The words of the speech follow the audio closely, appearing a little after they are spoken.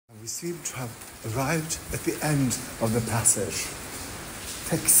We seem to have arrived at the end of the passage.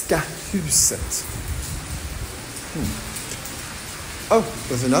 Tekska huset. Oh,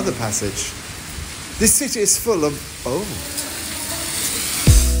 there's another passage. This city is full of... Oh.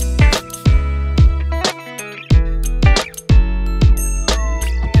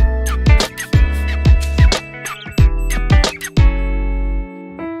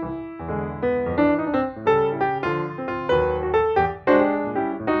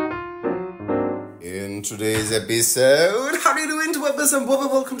 In today's episode, how do you do, interwebers, and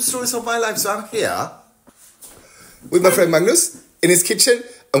welcome to Stories of My Life. So I'm here with my friend Magnus in his kitchen,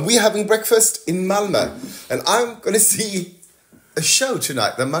 and we're having breakfast in Malmö. And I'm going to see a show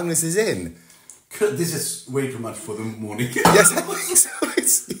tonight that Magnus is in. This is way too much for the morning. Yes, I think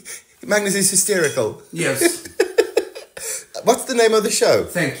so. Magnus is hysterical. Yes. What's the name of the show?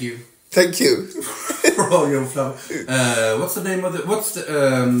 Thank you. Thank you. For all your flower. What's the name of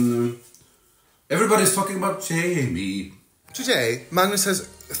the... Everybody's talking about Jamie. Today, Magnus has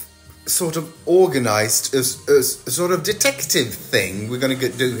sort of organised a sort of detective thing we're going to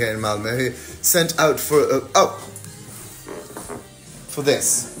do here in Malmö. He sent out for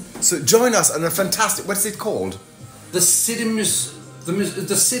this. So join us on a fantastic... What's it called? The City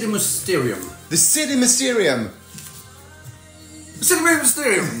the City Mysterium. The City Mysterium. The City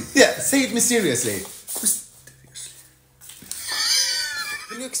Mysterium. Yeah, say it mysteriously.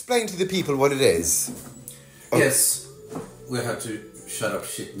 Can you explain to the people what it is? Oh. Yes. We have to shut up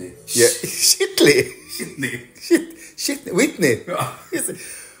Shitney. Yeah, Shitley. Shitney. Shitney. Whitney.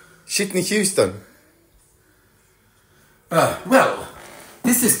 Shitney Houston. Well,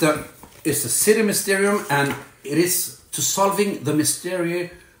 this is the City Mysterium, and it is to solving the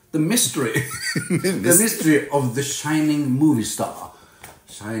mystery the mystery of the shining movie star.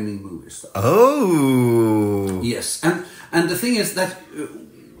 Shining movie star. Oh. Yes, and the thing is that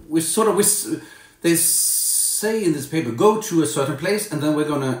they say in this paper, go to a certain place, and then we're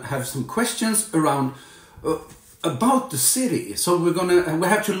gonna have some questions around about the city. So we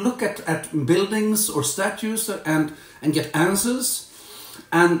have to look at buildings or statues and get answers,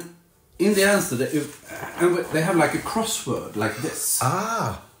 and in the answer they have like a crossword like this.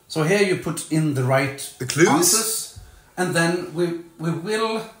 Ah. So here you put in the clues? Answers, and then we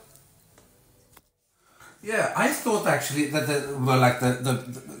will. Yeah, I thought actually that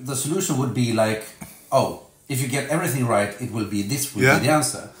the solution would be like, oh, if you get everything right, it will be this will be the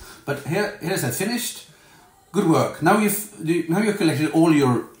answer. But here's it finished. Good work. Now you've collected all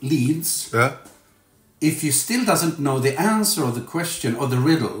your leads. Yeah. If you still doesn't know the answer of the question or the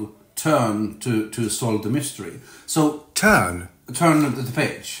riddle, turn to solve the mystery. So turn the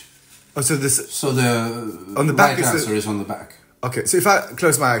page. Oh, so this. So the on the back right answer is on the back. Okay, so if I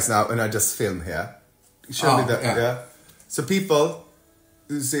close my eyes now and I just film here, show me that. Yeah. So people,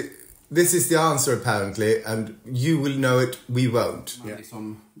 see, this is the answer apparently, and you will know it. We won't. Yeah.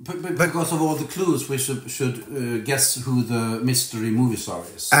 But because of all the clues, we should guess who the mystery movie star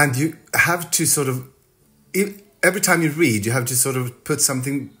is. And you have to sort of every time you read, you have to sort of put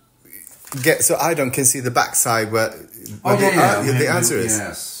something. So I can see the backside where the answer is.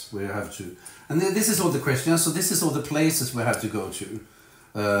 Yes, we have to. And this is all the questions. So this is all the places we have to go to.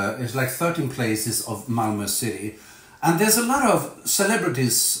 It's like 13 places of Malmö city. And there's a lot of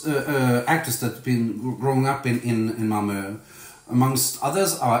celebrities, actors that have been growing up in Malmö. Amongst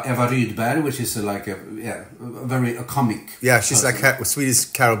others are Eva Rydberg, which is a comic. Yeah, she's person. Like Swedish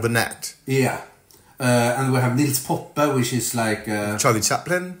Carol Burnett. Yeah. And we have Nils Poppe, which is like... Charlie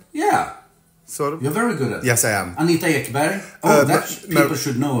Chaplin? Yeah. Sort of. You're very good at it. Yes, I am. Anita Ekberg. Oh, people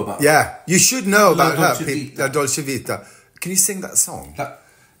should know about. Yeah, you should know about Dolce her. Vita. Dolce Vita. Can you sing that song?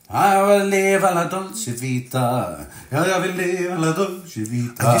 Jag vill leva la dolce vita. Ja, jag vill leva la dolce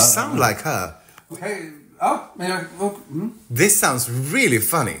vita. And you sound like her. Okay. This sounds really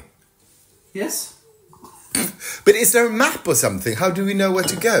funny. Yes. But is there a map or something? How do we know where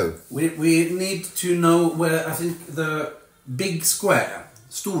to go? We need to know where, I think, the big square,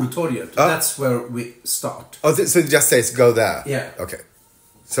 Stortorget, that's where we start. Oh, so it just says go there? Yeah. Okay.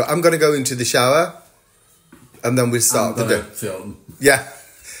 So I'm going to go into the shower, and then we start the film. Yeah.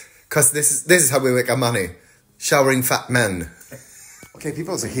 Because this is how we make our money. Showering fat men. Okay,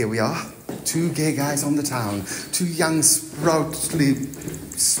 people, so here we are. Two gay guys on the town. Two young, sproutly,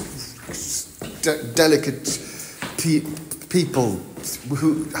 delicate people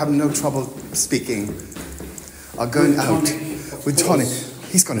who have no trouble speaking are going out with Tony.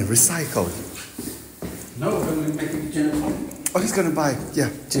 He's going to recycle. No, we're going to make gin and tonic. Oh, he's going to buy,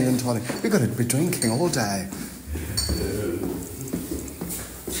 gin and tonic. We're going to be drinking all day.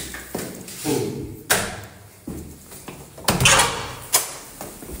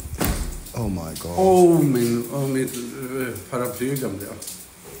 Oh my God. Mitt paraply glömde jag.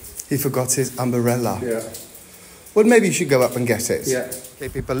 He forgot his umbrella. Yeah. Well, maybe you should go up and get it. Yeah. Okay,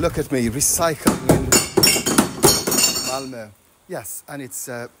 people, look at me, recycling in Malmö. Yes, and it's,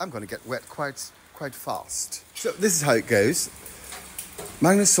 I'm going to get wet quite fast. So this is how it goes.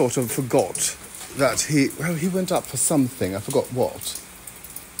 Magnus sort of forgot that he went up for something. I forgot what.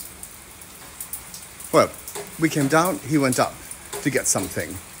 Well, we came down, he went up to get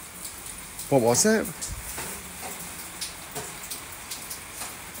something. What was it?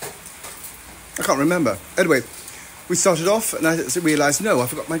 I can't remember. Anyway, we started off and I realised, no, I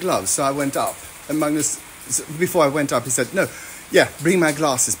forgot my gloves. So I went up and Magnus, before I went up, he said, no, yeah, bring my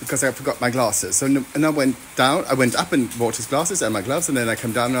glasses because I forgot my glasses. So and I went down, I went up and bought his glasses and my gloves, and then I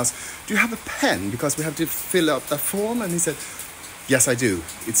came down and asked, do you have a pen? Because we have to fill out that form. And he said, yes, I do.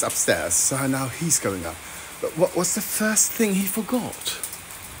 It's upstairs. So now he's going up. But what was the first thing he forgot?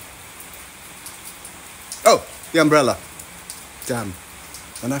 Oh, the umbrella. Damn.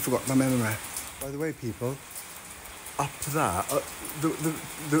 And I forgot my memory. By the way, people, up there,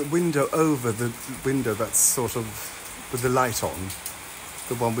 the window over the window that's sort of with the light on,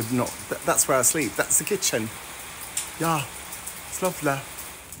 the one with not, that's where I sleep. That's the kitchen. Yeah, it's lovely.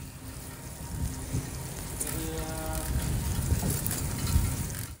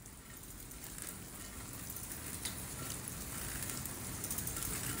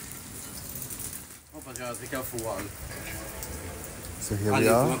 Hoppas jag att vi kan få all So here we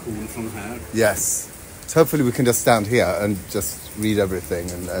are. information från här. Yes. So hopefully we can just stand here and just read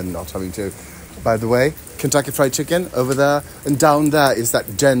everything and not having to. By the way, Kentucky Fried Chicken over there, and down there is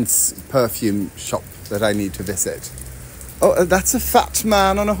that gents perfume shop that I need to visit. Oh, that's a fat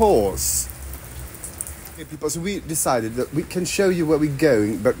man on a horse. Okay, people, so we decided that we can show you where we're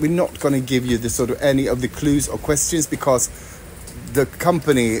going, but we're not going to give you the sort of any of the clues or questions because the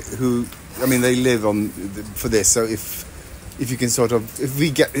company who, I mean, they live on for this. So if you can sort of, if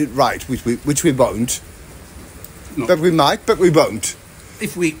we get it right, which we won't, No. but we might, but we won't.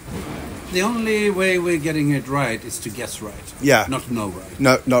 The only way we're getting it right is to guess right. Yeah. Not know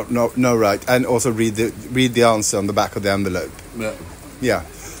right. No, right. And also read the answer on the back of the envelope. But, Yeah.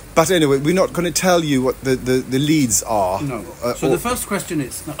 But anyway, we're not going to tell you what the leads are. no. So the first question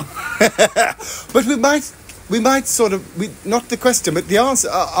is no. But we might sort of, not the question, but the answer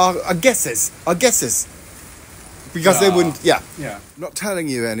are guesses. Our guesses. Because they wouldn't, yeah. Not telling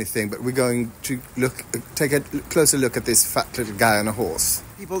you anything, but we're going to take a closer look at this fat little guy on a horse.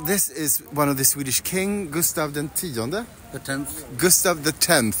 People, this is one of the Swedish king, Gustav X. The 10th. Gustav X.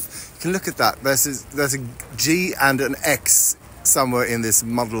 You can look at that. There's a G and an X somewhere in this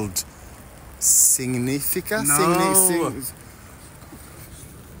muddled significa. No.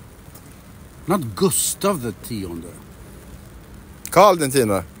 Not Gustav the 10th. Carl X.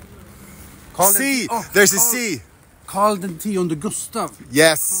 C. There's a C. Carl the 10th Gustav.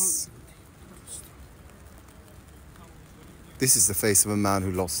 Yes. This is the face of a man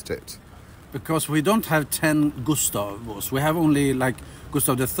who lost it. Because we don't have 10 Gustavos. We have only like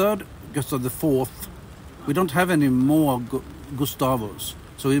Gustav the 3rd, Gustav the 4th. We don't have any more Gustavos.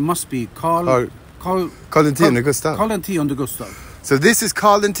 So it must be Carl X. Gustav. Carl X. Gustav. So this is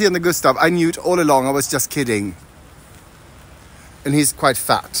Carl X. Gustav. I knew it all along. I was just kidding. And he's quite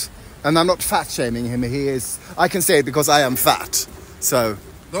fat. And I'm not fat shaming him. He is. I can say it because I am fat. So.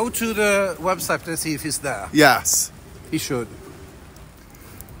 Go to the website and see if he's there. Yes. He should.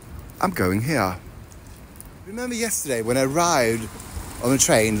 I'm going here. Remember yesterday when I arrived on the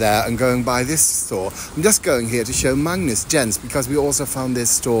train there and going by this store? I'm just going here to show Magnus gents because we also found this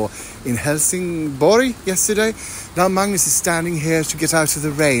store in Helsingborg yesterday. Now Magnus is standing here to get out of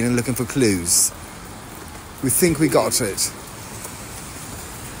the rain and looking for clues. We think we got it.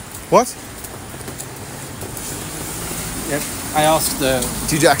 What? Yep. I asked the...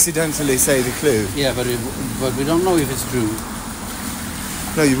 Did you accidentally say the clue? Yeah, but we don't know if it's true.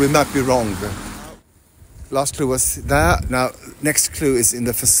 No, we might be wrong. Last clue was there. Now, next clue is in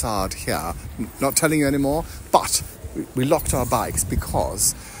the facade here. Not telling you anymore, but we locked our bikes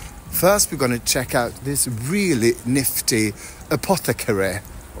because first we're going to check out this really nifty apothecary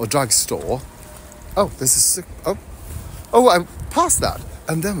or drugstore. Oh, this is... Oh, I passed that.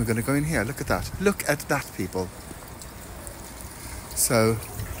 And then we're going to go in here. Look at that. Look at that, people. So,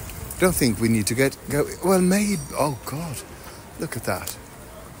 don't think we need to go... Well, maybe... Oh, God. Look at that.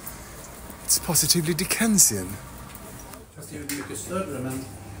 It's positively Dickensian.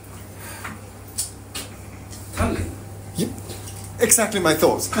 Yep. Exactly my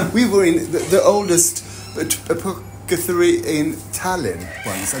thoughts. We were in the oldest apothecary in Tallinn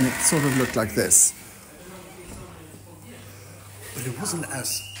once, and it sort of looked like this. But it wasn't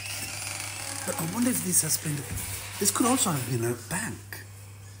as But I wonder if this has been... This could also have been a bank.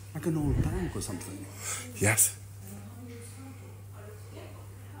 Like an old bank or something. Yes.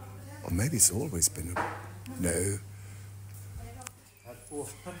 Or maybe it's always been a... No.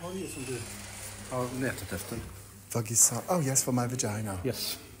 Här har du som du har letat efter. Vagisa. Oh yes, for my vagina.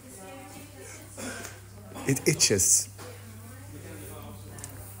 Yes. It itches.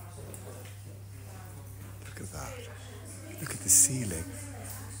 Look at that. Look at the ceiling.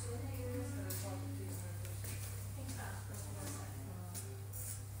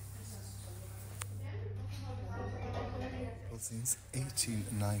 Well, since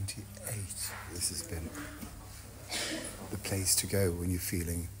 1898, this has been the place to go when you're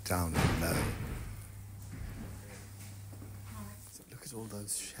feeling down and low. So look at all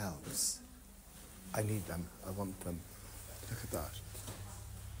those shelves. I need them. I want them. Look at that.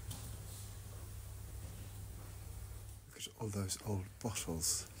 Look at all those old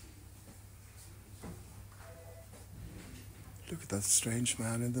bottles. Look at that strange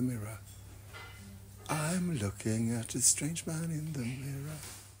man in the mirror. I'm looking at a strange man in the mirror.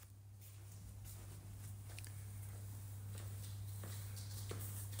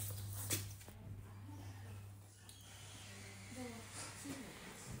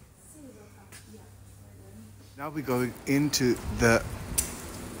 Now we're going into the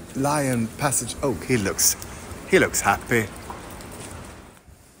Lejonpassagen. Oh, he looks happy.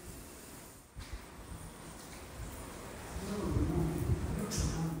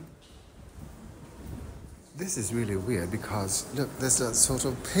 This is really weird because look, there's a sort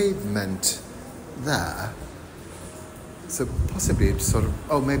of pavement there. So possibly it's sort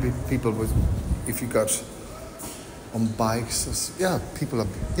of, oh, maybe people would, if you got on bikes, or, people are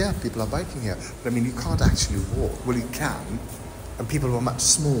biking here. But I mean, you can't actually walk. Well, you can, and people were much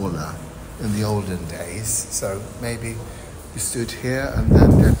smaller in the olden days. So maybe you stood here, and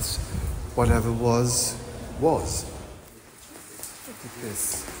then that's whatever was. Look at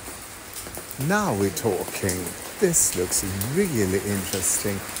this. Now we're talking. This looks really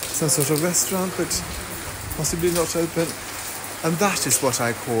interesting. Some sort of restaurant, but possibly not open. And that is what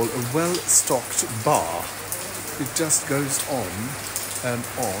I call a well-stocked bar. It just goes on, and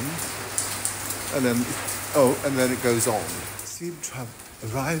then it goes on. Seem to have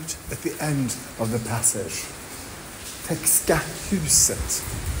arrived at the end of the passage. Tekska huset.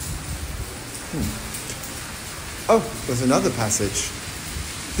 Oh, there's another passage.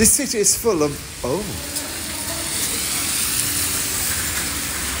 This city is full of... Oh.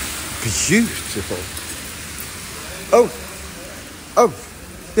 Beautiful. Oh.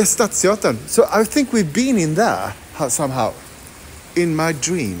 Yes, Stadsteatern. So I think we've been in there somehow, in my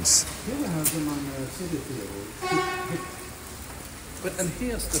dreams. Here we have the Malmö City Theatre. But and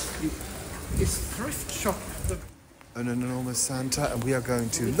here's it's thrift shop. An enormous Santa, and we are going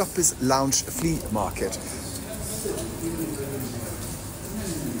to Lopez Lounge Flea Market.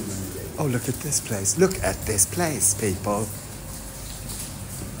 Oh, look at this place. Look at this place, people.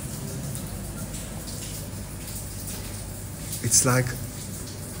 It's like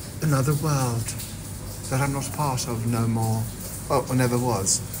another world that I'm not part of no more. Well, or never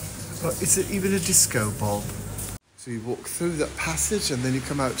was. Well, it's even a disco bulb. So you walk through that passage and then you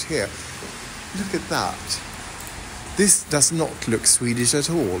come out here. Look at that. This does not look Swedish at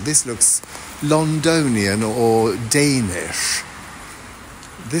all. This looks Londonian or Danish.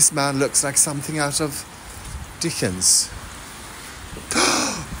 This man looks like something out of Dickens.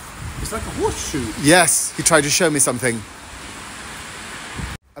 It's like a horseshoe. Yes, he tried to show me something.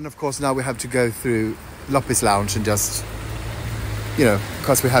 And of course now we have to go through Lopez Lounge and just,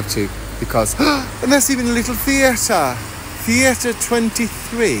 because we have to. Because, and there's even a little theatre. Theatre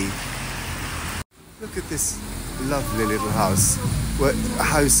 23. Look at this lovely little house. Where a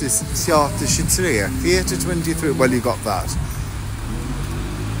house is Teater 23. Theatre 23. Well, you got that.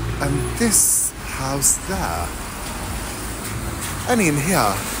 And this house there. And in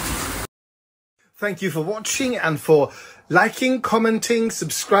here. Thank you for watching and for liking, commenting,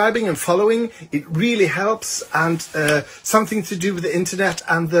 subscribing and following. It really helps, and something to do with the internet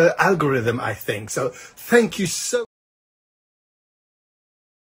and the algorithm, I think. So thank you so